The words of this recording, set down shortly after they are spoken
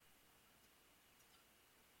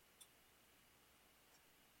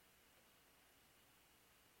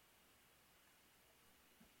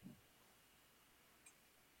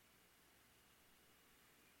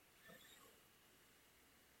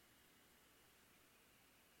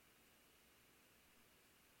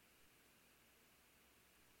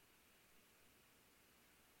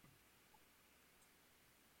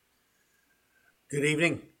Good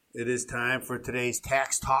evening. It is time for today's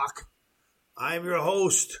Tax Talk. I'm your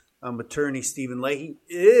host. I'm attorney Stephen Leahy.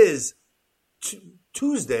 It is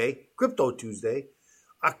Tuesday, Crypto Tuesday,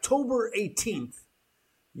 October 18th,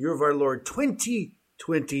 year of our Lord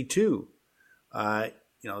 2022. The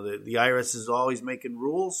IRS is always making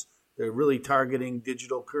rules. They're really targeting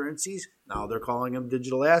digital currencies. Now they're calling them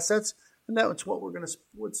digital assets, and that's what we're going to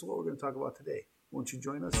talk about today. Won't you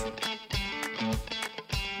join us?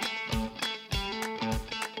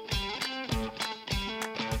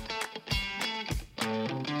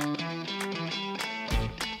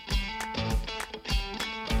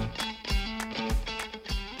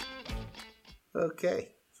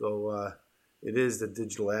 Okay, so it is the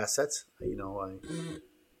digital assets. I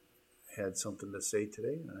had something to say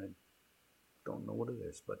today, and I don't know what it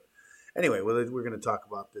is. But anyway, we're going to talk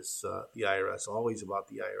about this, the IRS, always about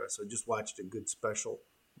the IRS. I just watched a good special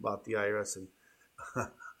about the IRS, and I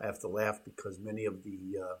have to laugh because many of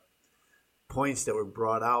the points that were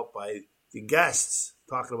brought out by the guests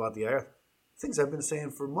talking about the IRS, things I've been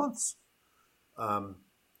saying for months. And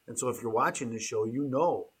so if you're watching this show, you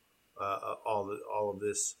know all of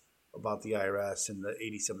this about the IRS and the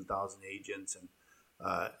 87,000 agents, and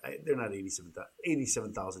they're not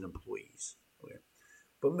 87,000 employees. Okay.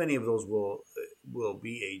 But many of those will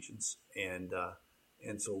be agents, and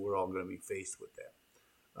so we're all going to be faced with that.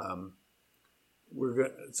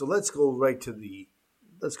 So let's go right to the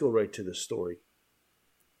story,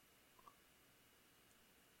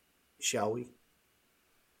 shall we?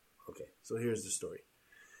 Okay, so here's the story.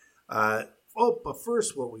 But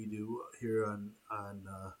first, what we do here on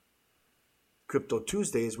Crypto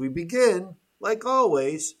Tuesday is we begin, like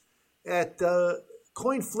always, at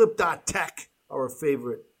coinflip.tech, our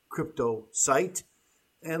favorite crypto site,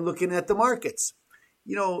 and looking at the markets.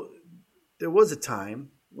 There was a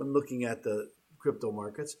time when looking at the crypto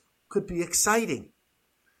markets could be exciting.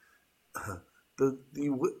 I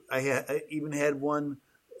even had one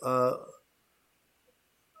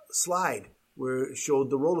slide where it showed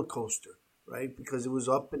the roller coaster, right? Because it was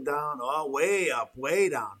up and down, way up, way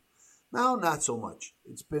down. Now, not so much.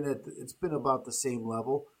 It's been about the same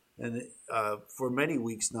level, and for many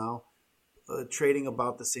weeks now, trading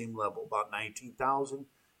about the same level, about 19,000.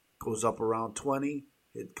 Goes up around 20.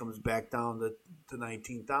 It comes back down to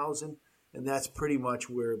 19,000, and that's pretty much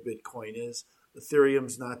where Bitcoin is.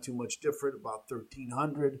 Ethereum's not too much different, about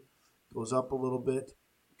 1,300. Goes up a little bit,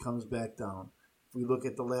 comes back down. If we look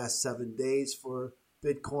at the last 7 days for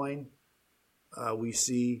Bitcoin, we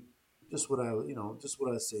see just what I was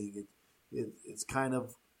saying. It's kind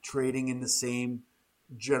of trading in the same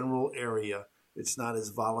general area. It's not as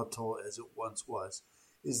volatile as it once was.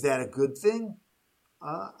 Is that a good thing?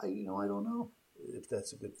 I don't know if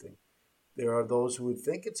that's a good thing. There are those who would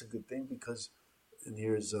think it's a good thing because, and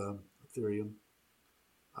here's Ethereum,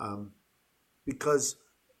 because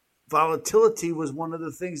volatility was one of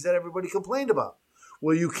the things that everybody complained about.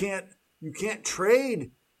 Well, you can't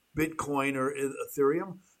trade Bitcoin or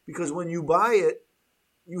Ethereum because when you buy it,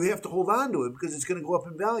 you have to hold on to it because it's going to go up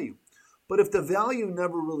in value. But if the value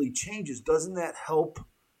never really changes, doesn't that help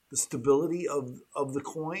the stability of the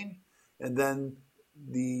coin, and then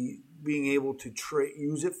the being able to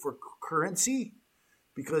use it for currency?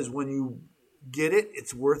 Because when you get it,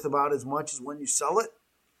 it's worth about as much as when you sell it.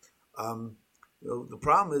 The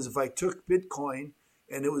problem is if I took Bitcoin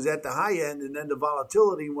and it was at the high end, and then the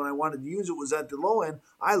volatility when I wanted to use it was at the low end,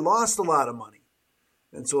 I lost a lot of money.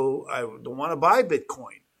 And so I don't want to buy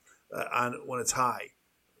Bitcoin when it's high.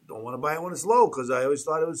 Don't want to buy it when it's low because I always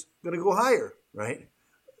thought it was going to go higher, right?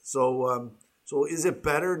 So is it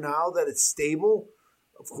better now that it's stable?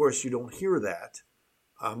 Of course, you don't hear that.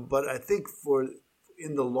 But I think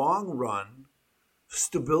in the long run,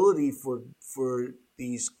 stability for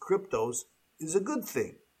these cryptos is a good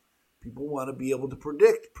thing. People want to be able to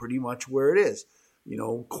predict pretty much where it is.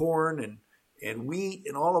 Corn and wheat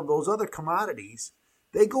and all of those other commodities,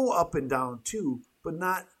 they go up and down too, but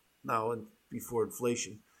not now and before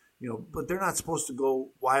inflation. But they're not supposed to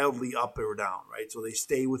go wildly up or down, right? So they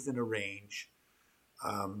stay within a range.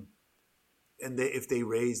 And if they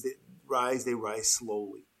rise, they rise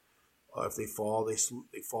slowly. Or if they fall, they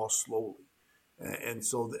fall slowly. And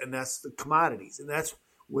that's the commodities. And that's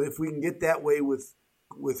if we can get that way with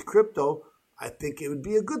crypto, I think it would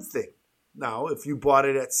be a good thing. Now, if you bought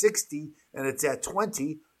it at 60 and it's at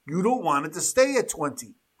 20, you don't want it to stay at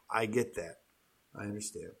 20. I get that. I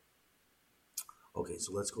understand. Okay,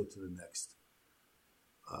 so let's go to the next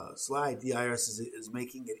slide. The IRS is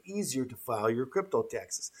making it easier to file your crypto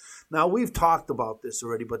taxes. Now, we've talked about this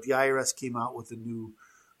already, but the IRS came out with a new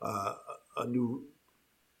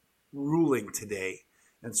ruling today,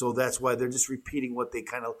 And so that's why they're just repeating what they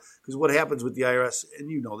because what happens with the IRS, and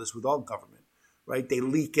you know this with all government, right? They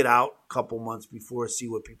leak it out a couple months before, see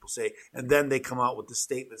what people say. And then they come out with the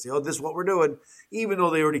statement, say, oh, this is what we're doing, even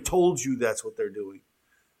though they already told you that's what they're doing.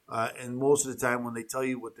 And most of the time when they tell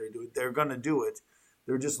you what they're doing, they're going to do it.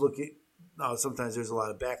 They're just looking. Now, sometimes there's a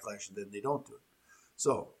lot of backlash and then they don't do it.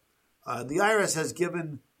 So the IRS has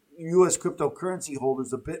given U.S. cryptocurrency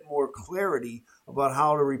holders a bit more clarity about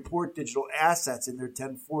how to report digital assets in their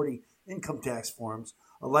 1040 income tax forms,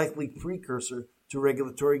 a likely precursor to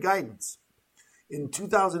regulatory guidance. In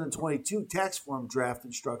 2022, tax form draft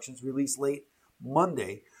instructions released late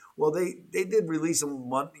Monday. Well, they did release them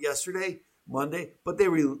Monday, but they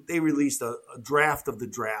released a draft of the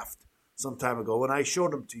draft some time ago, and I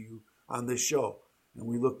showed them to you on this show, and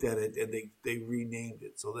we looked at it, and they renamed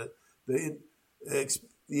it so that the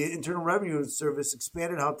Internal Revenue Service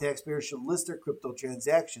expanded how taxpayers should list their crypto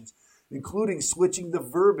transactions, including switching the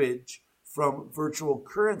verbiage from virtual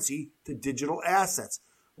currency to digital assets.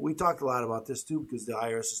 We talked a lot about this too because the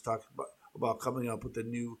IRS has talked about coming up with a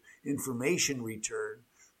new information return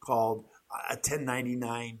called a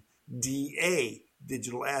 1099 DA,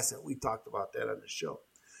 digital asset. We talked about that on the show.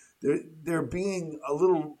 They're being a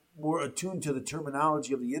little more attuned to the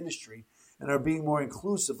terminology of the industry and are being more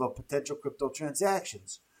inclusive of potential crypto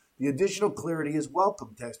transactions. The additional clarity is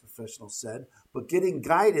welcome, tax professionals said, but getting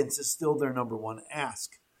guidance is still their number one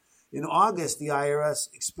ask. In August, the IRS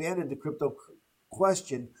expanded the crypto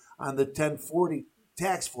question on the 1040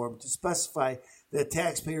 tax form to specify that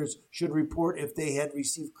taxpayers should report if they had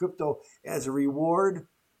received crypto as a reward,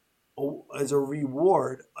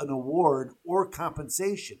 an award, or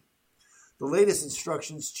compensation. The latest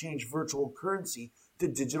instructions change virtual currency to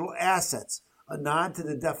digital assets, a nod to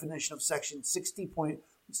the definition of Section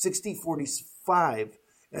 6045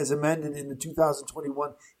 as amended in the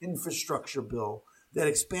 2021 infrastructure bill that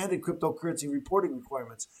expanded cryptocurrency reporting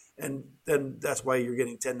requirements. And then that's why you're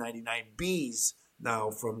getting 1099Bs now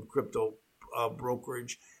from crypto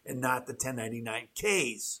brokerage and not the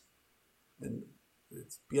 1099Ks. And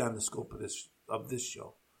it's beyond the scope of this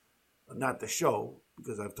show. Not the show,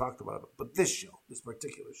 because I've talked about it, but this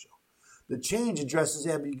particular show. The change addresses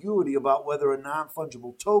ambiguity about whether a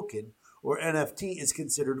non-fungible token, or NFT, is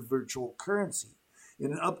considered a virtual currency.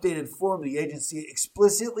 In an updated form, the agency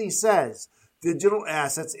explicitly says digital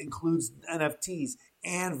assets includes NFTs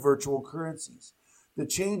and virtual currencies. The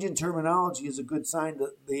change in terminology is a good sign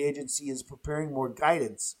that the agency is preparing more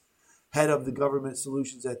guidance. Head of the Government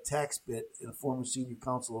Solutions at TaxBit and a former senior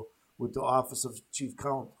counsel with the Office of Chief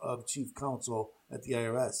Counsel at the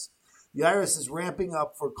IRS. The IRS is ramping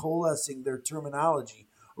up for coalescing their terminology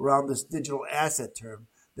around this digital asset term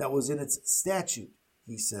that was in its statute,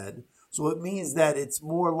 he said. So it means that it's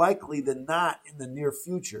more likely than not in the near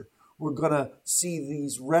future we're going to see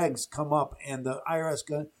these regs come up and the IRS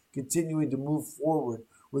continuing to move forward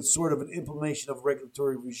with sort of an implementation of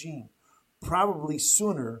regulatory regime, probably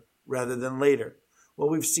sooner rather than later. Well,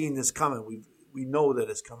 we've seen this coming. We know that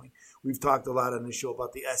it's coming. We've talked a lot on the show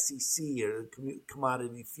about the SEC, or the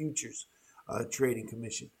Commodity Futures Trading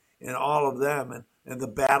Commission, and all of them, and the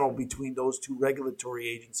battle between those two regulatory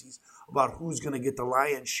agencies about who's going to get the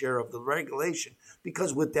lion's share of the regulation,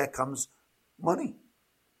 because with that comes money.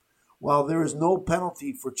 While there is no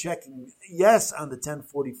penalty for checking yes on the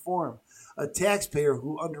 1040 form, a taxpayer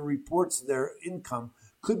who underreports their income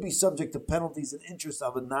could be subject to penalties and interest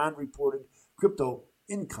of a non-reported crypto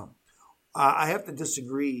income. I have to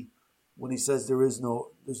disagree when he says there's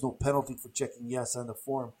no penalty for checking yes on the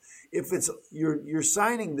form. If it's you're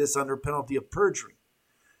signing this under penalty of perjury,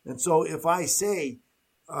 and so if I say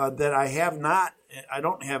that I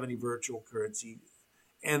don't have any virtual currency,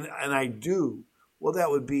 and I do, well, that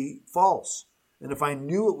would be false. And if I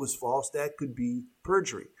knew it was false, that could be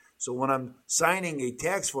perjury. So when I'm signing a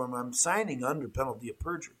tax form, I'm signing under penalty of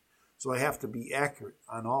perjury. So I have to be accurate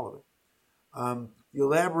on all of it. The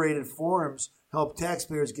elaborated forms help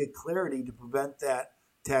taxpayers get clarity to prevent that,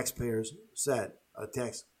 taxpayers said. What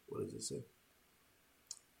does it say?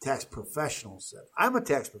 Tax professionals said. I'm a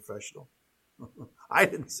tax professional. I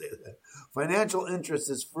didn't say that. Financial interest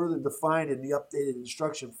is further defined in the updated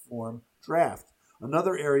instruction form draft,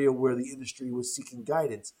 another area where the industry was seeking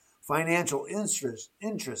guidance. Financial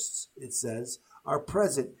interests, it says, are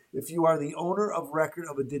present if you are the owner of record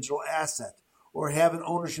of a digital asset or have an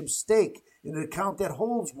ownership stake in an account that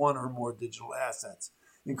holds one or more digital assets,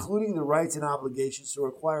 including the rights and obligations to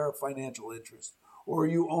acquire a financial interest, or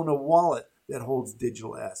you own a wallet that holds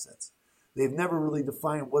digital assets. They've never really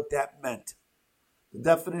defined what that meant. The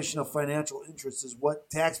definition of financial interest is what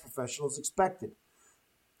tax professionals expected,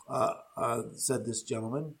 said this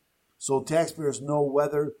gentleman. so taxpayers know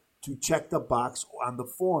whether to check the box on the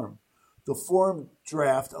form. The form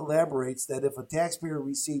draft elaborates that if a taxpayer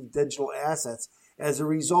received digital assets as a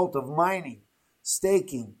result of mining,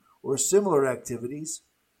 staking, or similar activities,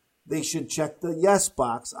 they should check the yes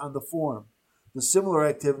box on the form. The similar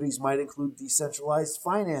activities might include decentralized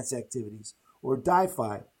finance activities, or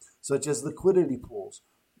DeFi, such as liquidity pools,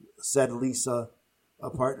 said Lisa, a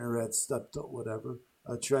partner at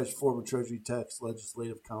former Treasury Tax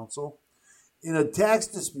Legislative Counsel. In a tax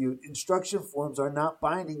dispute, instruction forms are not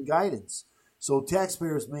binding guidance, so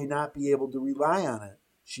taxpayers may not be able to rely on it,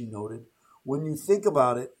 she noted. When you think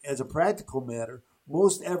about it, as a practical matter,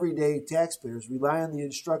 most everyday taxpayers rely on the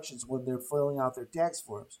instructions when they're filling out their tax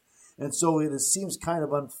forms. And so it seems kind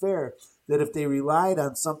of unfair that if they relied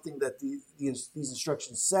on something that these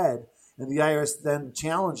instructions said, and the IRS then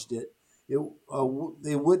challenged it,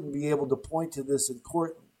 they wouldn't be able to point to this in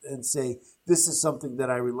court and say, this is something that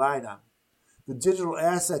I relied on. The digital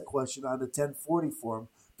asset question on the 1040 form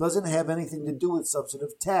doesn't have anything to do with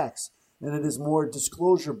substantive tax, and it is more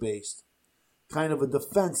disclosure-based, kind of a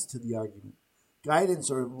defense to the argument. Guidance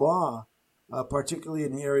or law, particularly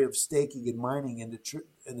in the area of staking and mining and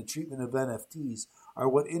the treatment of NFTs, are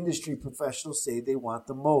what industry professionals say they want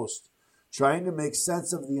the most. Trying to make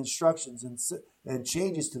sense of the instructions and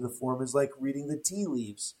changes to the form is like reading the tea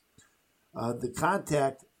leaves. To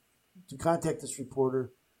contact this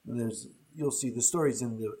reporter, and you'll see the stories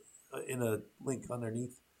in a link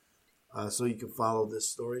underneath, so you can follow this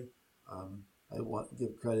story. I want to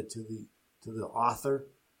give credit to the author,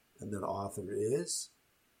 and that author is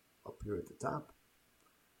up here at the top,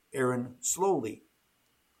 Erin Slowly.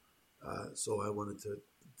 So I wanted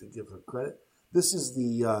to give her credit. This is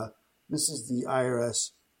the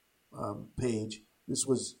IRS page. Let's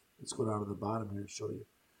go down to the bottom here to show you.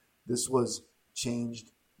 This was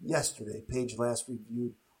changed yesterday. Page last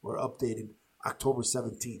reviewed or updated October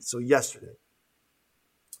 17th. So yesterday.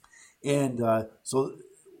 And so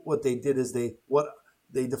what they did is they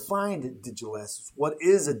defined digital assets. What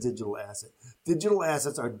is a digital asset? Digital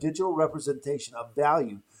assets are digital representation of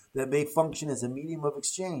value that may function as a medium of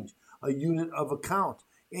exchange, a unit of account,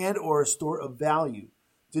 and or a store of value.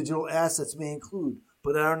 Digital assets may include,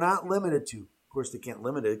 but are not limited to. Of course, they can't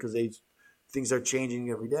limit it because things are changing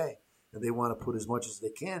every day, and they want to put as much as they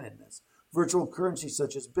can in this. Virtual currencies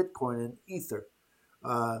such as Bitcoin and Ether,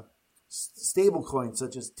 stable coins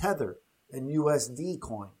such as Tether and USD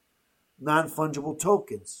coin, non-fungible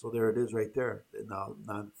tokens. So there it is right there. Now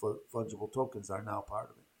non-fungible tokens are now part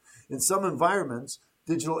of it. In some environments,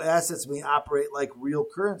 digital assets may operate like real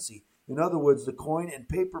currency. In other words, the coin and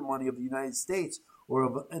paper money of the United States or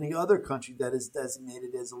of any other country that is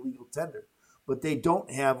designated as a legal tender, but they don't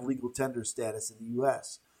have legal tender status in the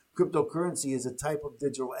U.S. Cryptocurrency is a type of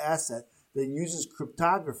digital asset that uses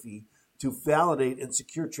cryptography to validate and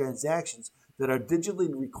secure transactions that are digitally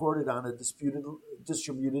recorded on a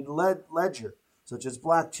distributed ledger, such as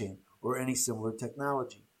blockchain or any similar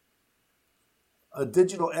technology. A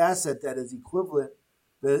digital asset that has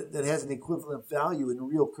an equivalent value in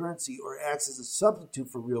real currency or acts as a substitute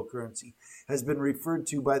for real currency has been referred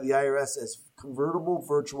to by the IRS as convertible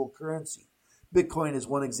virtual currency. Bitcoin is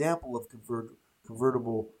one example of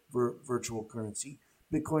convertible virtual currency.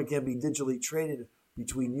 Bitcoin can be digitally traded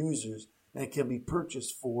between users and can be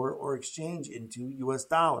purchased for or exchanged into US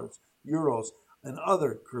dollars, euros, and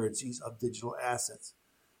other currencies of digital assets.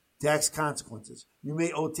 Tax consequences. You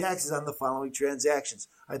may owe taxes on the following transactions.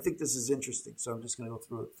 I think this is interesting, so I'm just going to go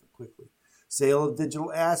through it quickly. Sale of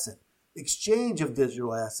digital asset. Exchange of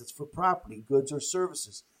digital assets for property, goods, or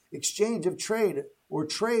services. Exchange of trade or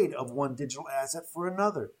trade of one digital asset for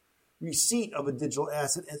another. Receipt of a digital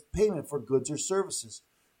asset as payment for goods or services.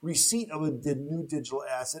 Receipt of a new digital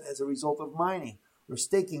asset as a result of mining or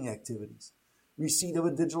staking activities. Receipt of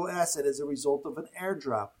a digital asset as a result of an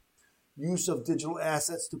airdrop. Use of digital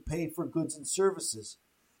assets to pay for goods and services.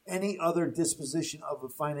 Any other disposition of a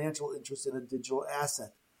financial interest in a digital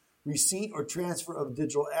asset. Receipt or transfer of a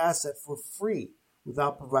digital asset for free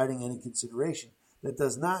without providing any consideration. That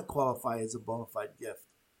does not qualify as a bona fide gift.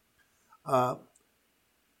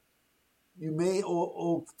 You may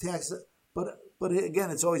owe tax, but again,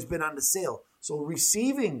 it's always been on the sale. So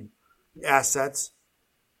receiving assets,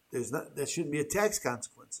 there shouldn't be a tax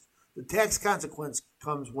consequence. The tax consequence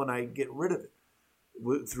comes when I get rid of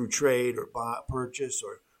it through trade or purchase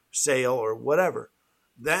or sale or whatever.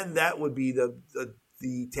 Then that would be the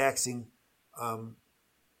taxing.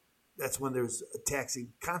 That's when there's a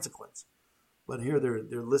taxing consequence. But here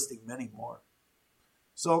they're listing many more.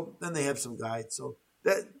 So then they have some guides.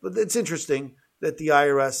 But it's interesting that the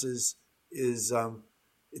IRS is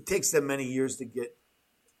it takes them many years to get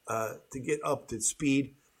to get up to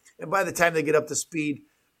speed. And by the time they get up to speed,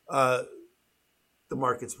 the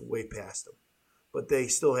market's way past them. But they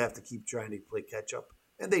still have to keep trying to play catch up,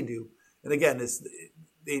 and they do. And again,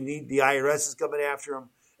 they need the IRS is coming after them,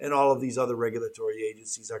 and all of these other regulatory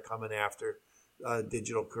agencies are coming after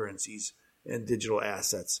digital currencies and digital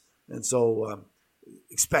assets. And so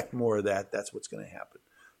expect more of that. That's what's going to happen.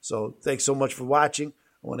 So thanks so much for watching.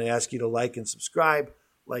 I want to ask you to like and subscribe.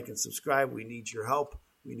 Like and subscribe. We need your help.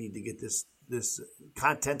 We need to get this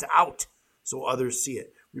content out so others see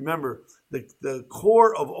it. Remember, the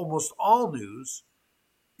core of almost all news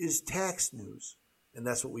is tax news, and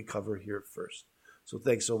that's what we cover here first. So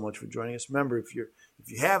thanks so much for joining us. Remember, if you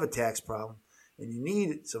have a tax problem and you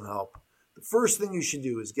need some help, the first thing you should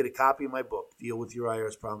do is get a copy of my book, Deal with Your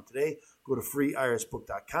IRS Problem Today. Go to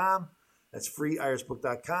freeirsbook.com. That's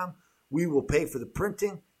freeirsbook.com. We will pay for the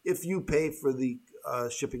printing if you pay for the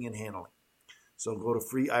shipping and handling. So go to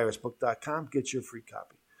freeirsbook.com, get your free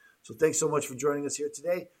copy. So thanks so much for joining us here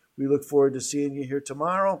today. We look forward to seeing you here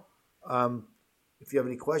tomorrow. If you have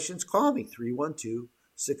any questions, call me,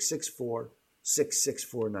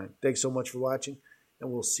 312-664-6649. Thanks so much for watching,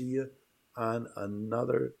 and we'll see you on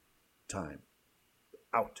another time.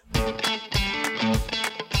 Out.